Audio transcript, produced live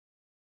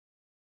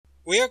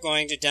We are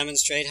going to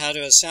demonstrate how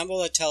to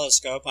assemble a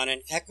telescope on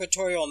an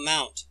equatorial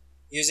mount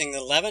using the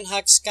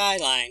Levenhuk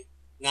Skyline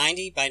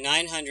 90 by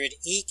 900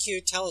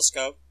 EQ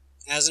telescope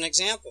as an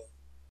example.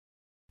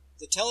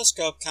 The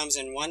telescope comes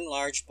in one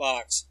large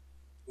box,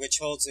 which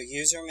holds the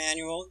user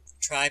manual,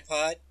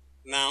 tripod,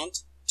 mount,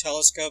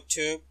 telescope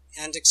tube,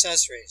 and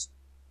accessories.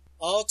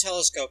 All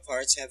telescope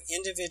parts have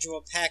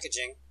individual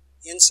packaging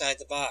inside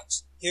the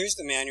box. Here's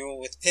the manual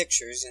with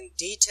pictures and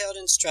detailed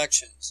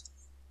instructions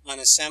on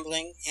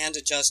assembling and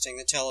adjusting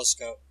the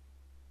telescope.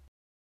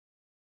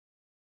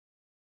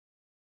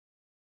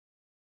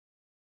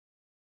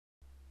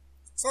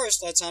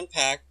 First, let's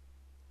unpack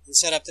and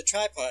set up the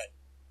tripod.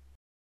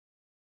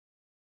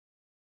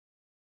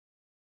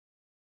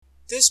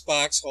 This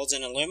box holds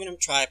an aluminum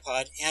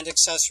tripod and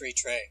accessory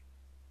tray.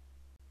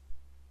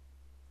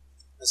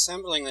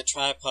 Assembling the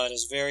tripod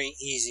is very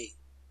easy.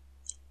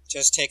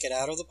 Just take it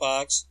out of the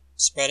box,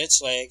 spread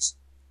its legs,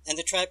 and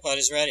the tripod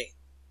is ready.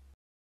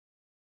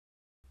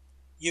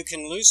 You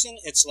can loosen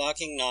its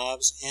locking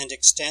knobs and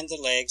extend the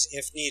legs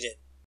if needed.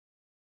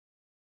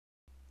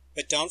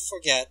 But don't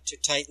forget to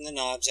tighten the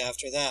knobs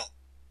after that.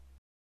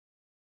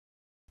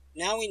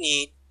 Now we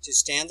need to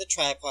stand the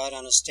tripod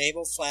on a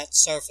stable flat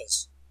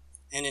surface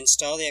and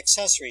install the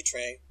accessory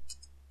tray,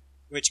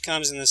 which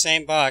comes in the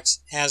same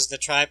box as the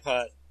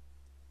tripod.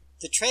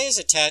 The tray is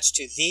attached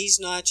to these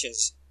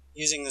notches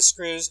using the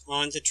screws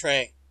on the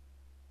tray.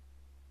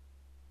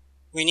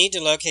 We need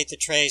to locate the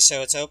tray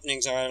so its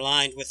openings are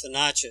aligned with the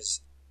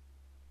notches.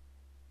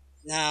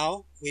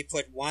 Now we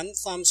put one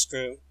thumb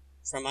screw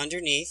from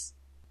underneath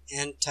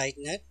and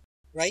tighten it.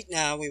 Right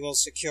now we will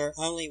secure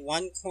only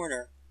one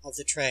corner of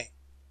the tray.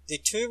 The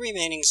two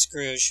remaining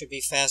screws should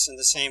be fastened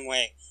the same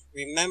way.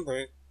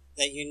 Remember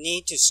that you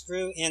need to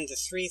screw in the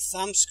 3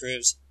 thumb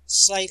screws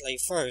slightly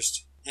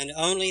first, and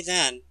only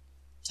then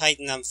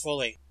tighten them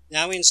fully.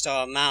 Now we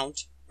install a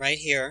mount right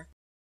here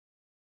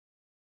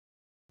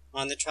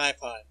on the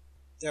tripod.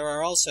 There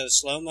are also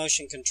slow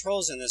motion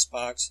controls in this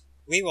box.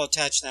 We will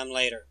attach them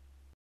later.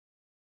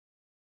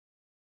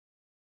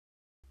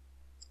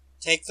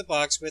 Take the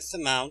box with the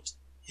mount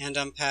and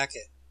unpack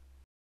it.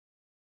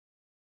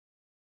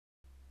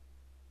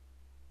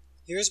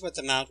 Here's what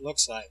the mount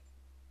looks like.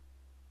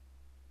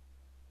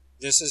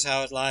 This is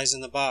how it lies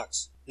in the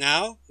box.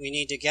 Now we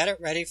need to get it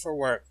ready for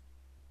work.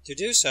 To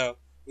do so,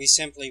 we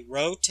simply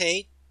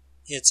rotate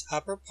its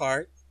upper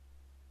part,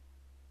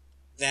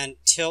 then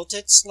tilt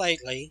it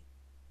slightly,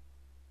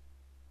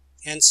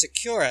 and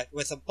secure it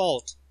with a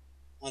bolt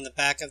on the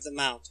back of the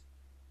mount.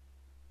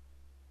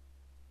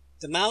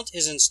 The mount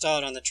is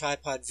installed on the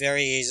tripod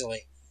very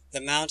easily.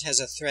 The mount has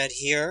a thread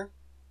here,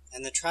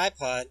 and the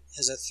tripod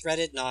has a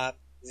threaded knob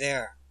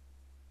there.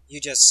 You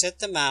just sit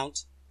the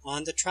mount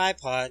on the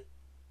tripod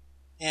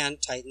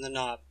and tighten the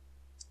knob.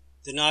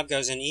 The knob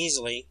goes in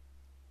easily.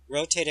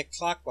 Rotate it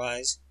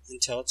clockwise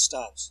until it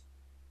stops.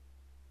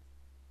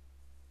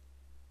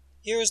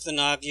 Here is the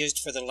knob used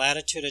for the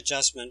latitude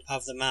adjustment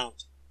of the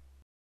mount.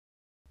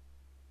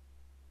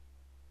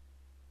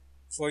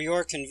 For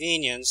your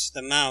convenience,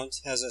 the mount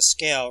has a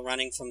scale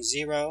running from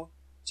 0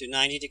 to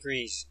 90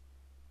 degrees.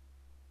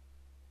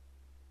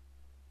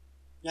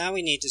 Now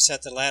we need to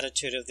set the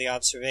latitude of the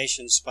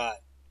observation spot.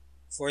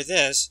 For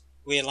this,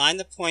 we align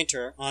the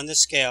pointer on the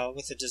scale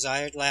with the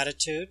desired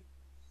latitude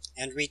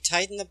and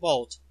retighten the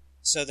bolt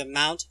so the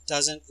mount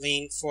doesn't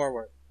lean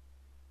forward.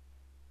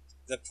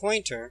 The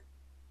pointer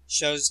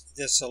shows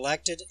the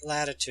selected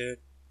latitude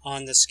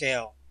on the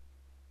scale.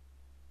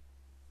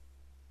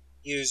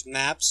 Use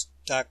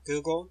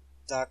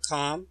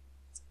maps.google.com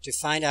to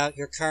find out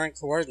your current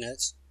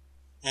coordinates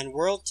and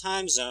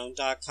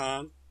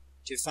worldtimezone.com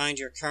to find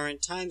your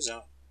current time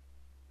zone.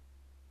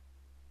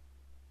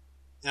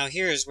 Now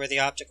here's where the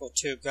optical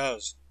tube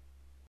goes.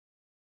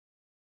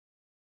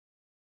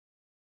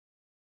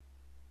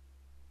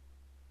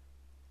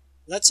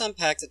 Let's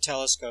unpack the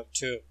telescope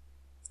tube.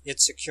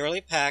 It's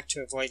securely packed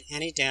to avoid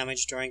any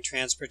damage during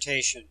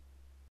transportation.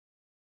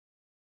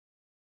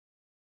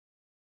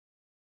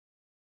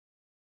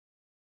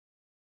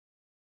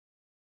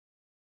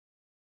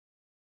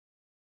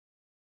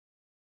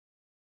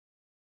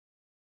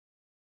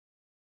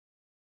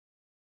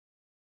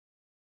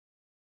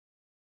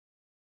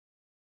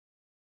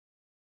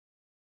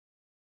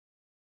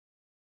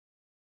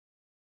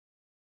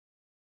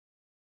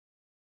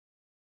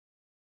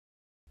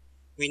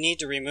 We need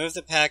to remove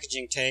the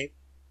packaging tape,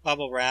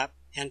 bubble wrap,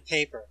 and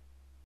paper.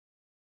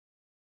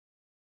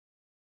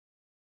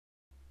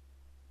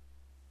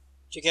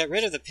 To get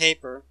rid of the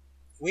paper,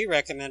 we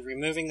recommend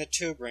removing the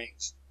tube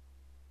rings.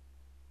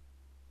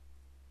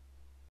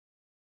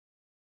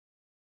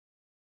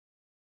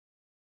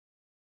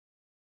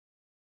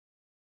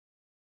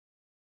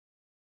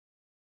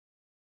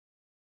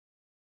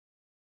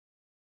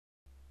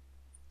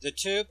 The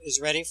tube is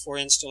ready for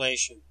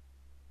installation.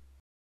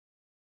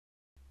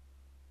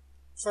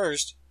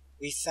 First,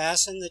 we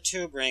fasten the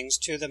tube rings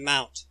to the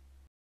mount.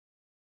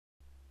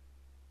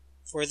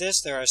 For this,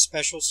 there are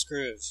special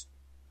screws.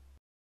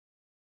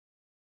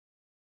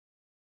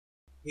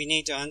 We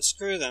need to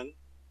unscrew them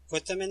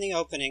Put them in the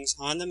openings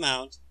on the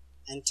mount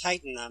and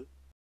tighten them.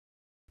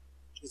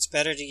 It's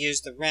better to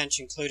use the wrench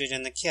included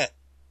in the kit.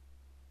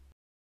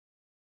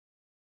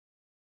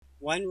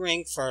 One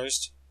ring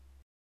first,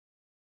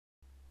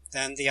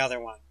 then the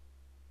other one.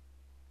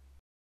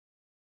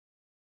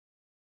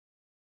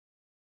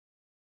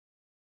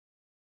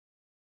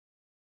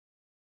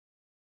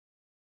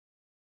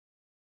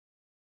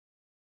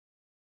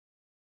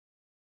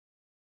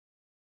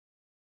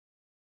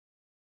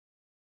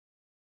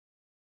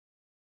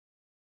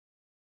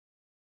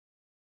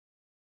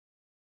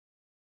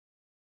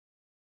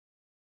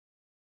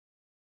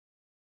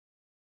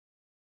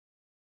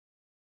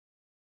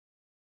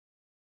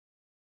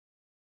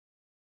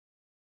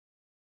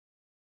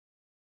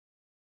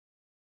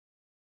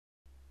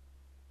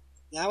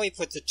 Now we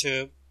put the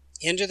tube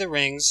into the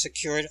rings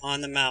secured on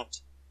the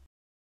mount.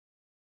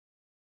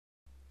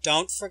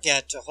 Don't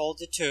forget to hold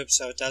the tube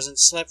so it doesn't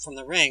slip from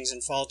the rings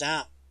and fall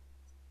down.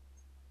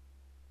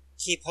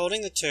 Keep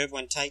holding the tube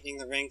when tightening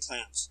the ring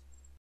clamps.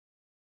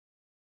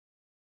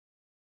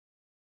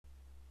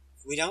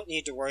 We don't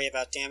need to worry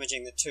about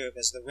damaging the tube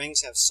as the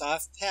rings have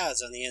soft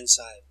pads on the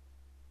inside.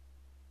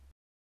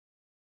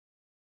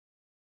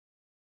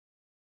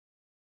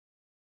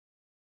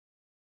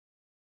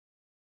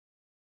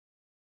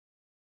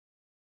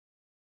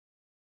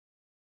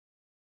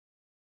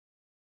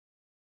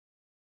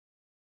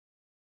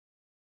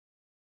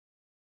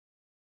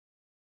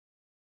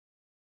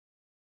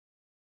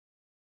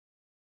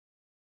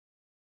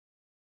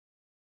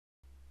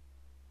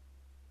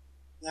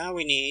 Now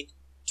we need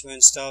to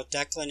install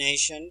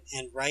declination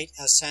and right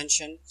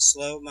ascension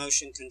slow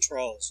motion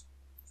controls.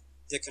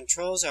 The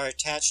controls are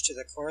attached to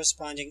the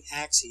corresponding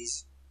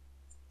axes.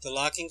 The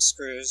locking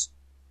screws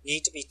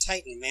need to be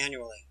tightened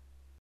manually.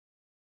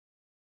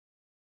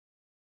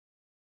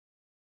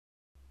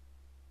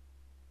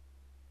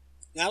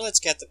 Now let's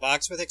get the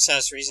box with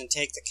accessories and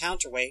take the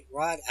counterweight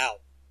rod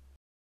out.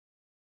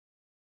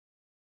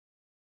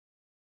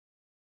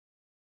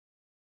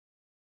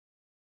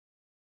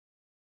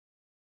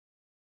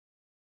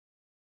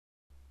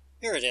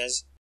 Here it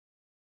is.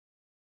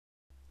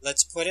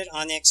 Let's put it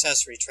on the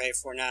accessory tray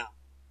for now.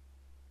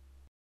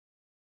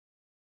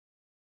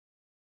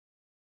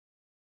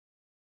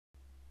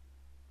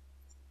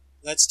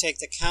 Let's take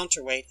the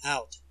counterweight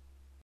out.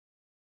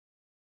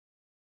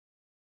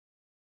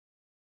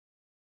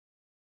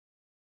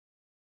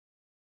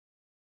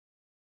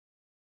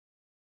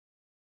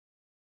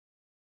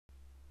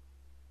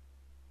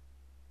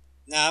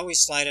 Now we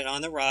slide it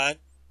on the rod,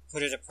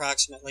 put it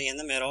approximately in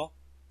the middle,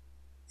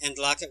 and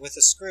lock it with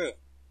a screw.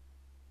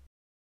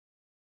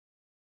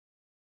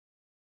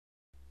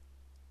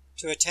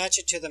 To attach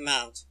it to the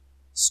mount,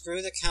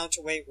 screw the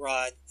counterweight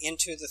rod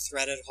into the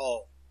threaded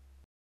hole.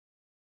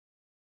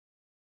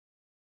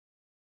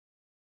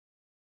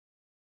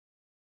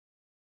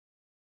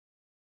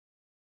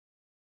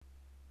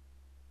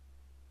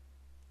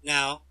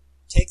 Now,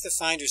 take the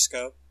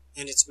finderscope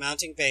and its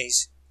mounting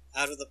base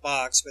out of the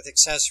box with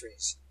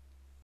accessories.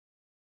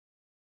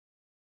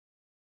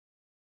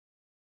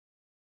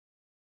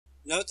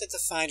 Note that the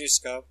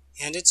finderscope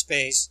and its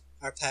base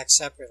are packed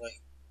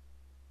separately.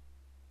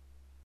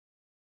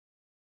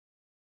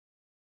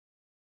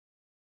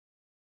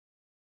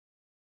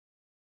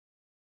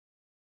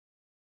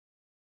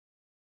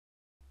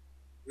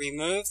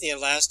 Remove the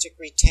elastic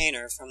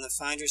retainer from the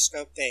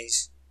finderscope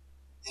base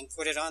and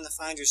put it on the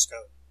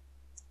finderscope.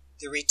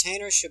 The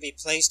retainer should be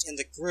placed in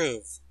the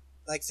groove,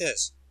 like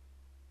this.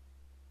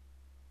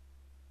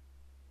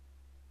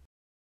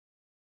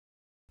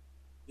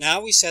 Now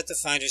we set the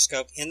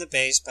finderscope in the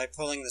base by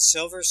pulling the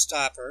silver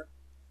stopper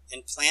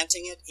and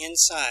planting it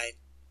inside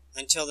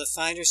until the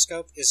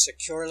finderscope is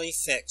securely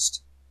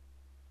fixed.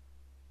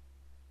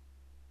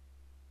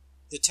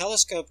 The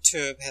telescope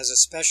tube has a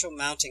special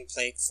mounting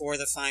plate for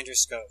the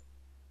finderscope.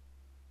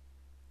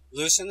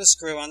 Loosen the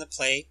screw on the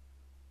plate,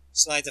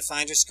 slide the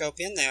finderscope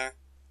in there,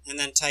 and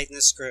then tighten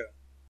the screw.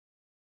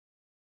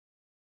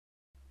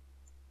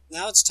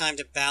 Now it's time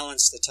to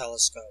balance the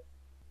telescope.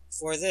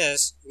 For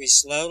this, we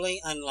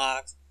slowly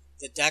unlock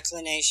the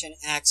declination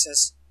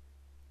axis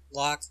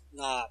lock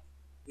knob.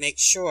 Make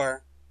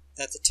sure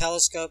that the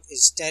telescope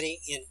is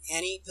steady in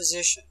any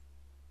position.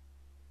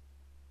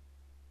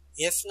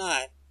 If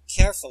not,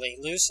 carefully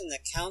loosen the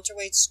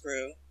counterweight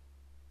screw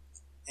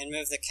and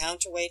move the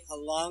counterweight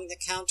along the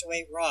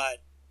counterweight rod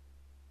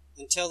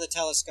until the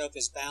telescope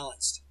is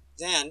balanced.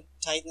 Then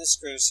tighten the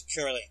screw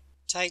securely.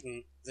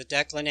 Tighten the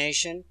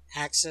declination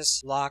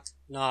axis lock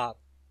knob.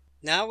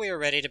 Now we are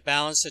ready to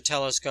balance the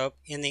telescope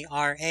in the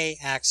RA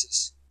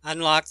axis.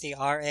 Unlock the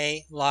RA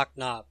lock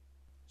knob.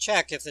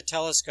 Check if the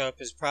telescope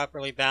is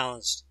properly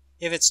balanced.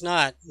 If it's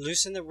not,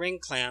 loosen the ring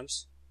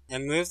clamps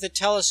and move the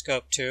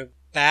telescope tube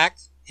back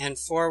and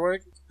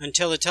forward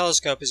until the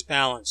telescope is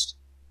balanced.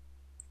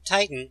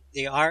 Tighten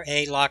the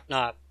RA lock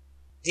knob.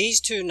 These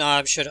two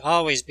knobs should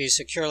always be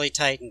securely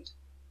tightened.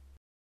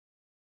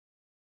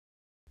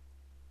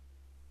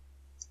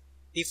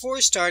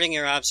 Before starting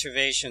your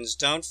observations,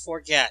 don't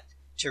forget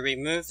to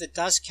remove the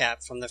dust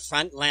cap from the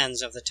front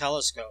lens of the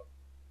telescope.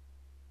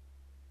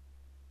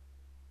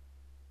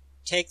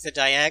 take the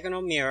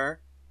diagonal mirror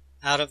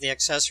out of the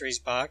accessories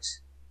box.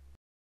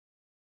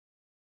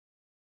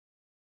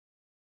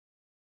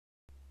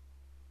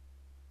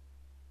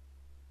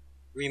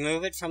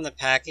 Remove it from the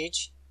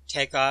package.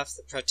 Take off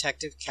the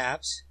protective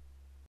caps.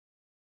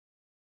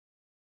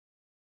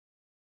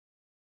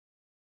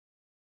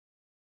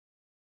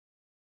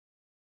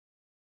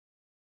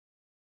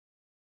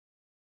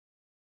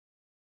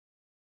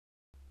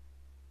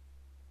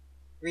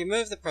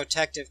 Remove the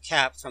protective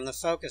cap from the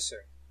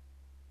focuser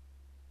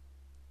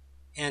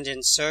and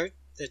insert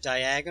the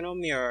diagonal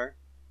mirror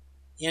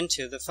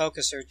into the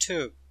focuser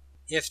tube.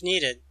 If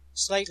needed,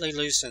 slightly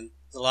loosen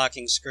the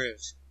locking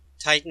screws.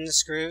 Tighten the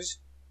screws.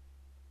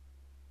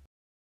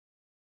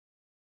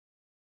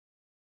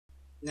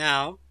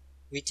 Now,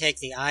 we take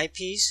the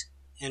eyepiece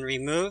and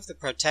remove the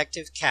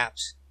protective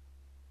caps.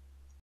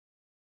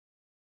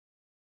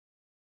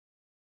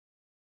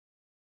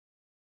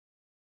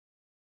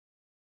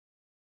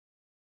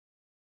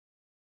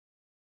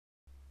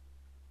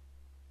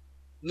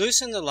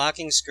 Loosen the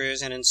locking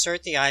screws and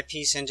insert the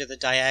eyepiece into the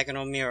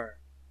diagonal mirror.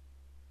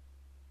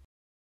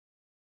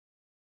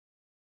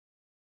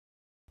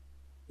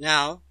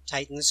 Now,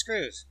 tighten the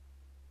screws.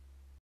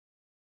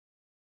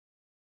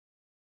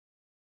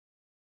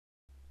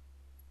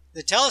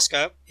 The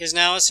telescope is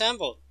now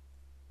assembled.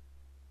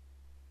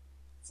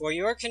 For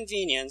your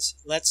convenience,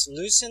 let's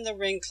loosen the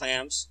ring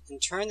clamps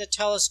and turn the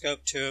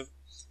telescope tube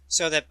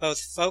so that both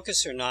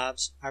focuser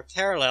knobs are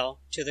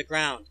parallel to the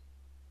ground.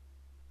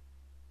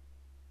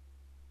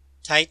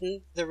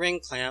 Tighten the ring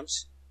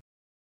clamps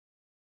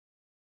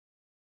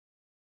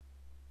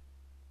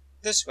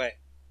this way.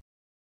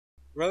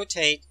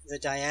 Rotate the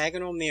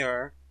diagonal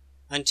mirror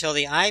until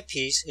the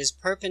eyepiece is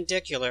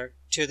perpendicular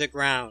to the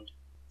ground.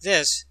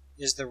 This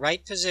is the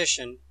right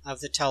position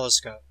of the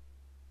telescope.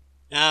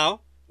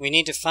 Now, we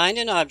need to find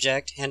an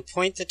object and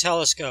point the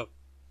telescope.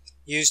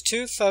 Use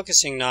two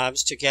focusing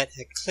knobs to get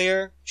a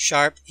clear,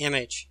 sharp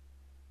image.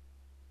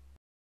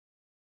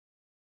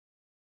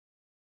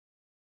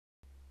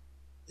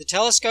 The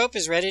telescope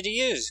is ready to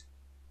use.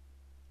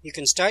 You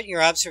can start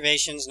your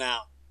observations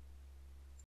now.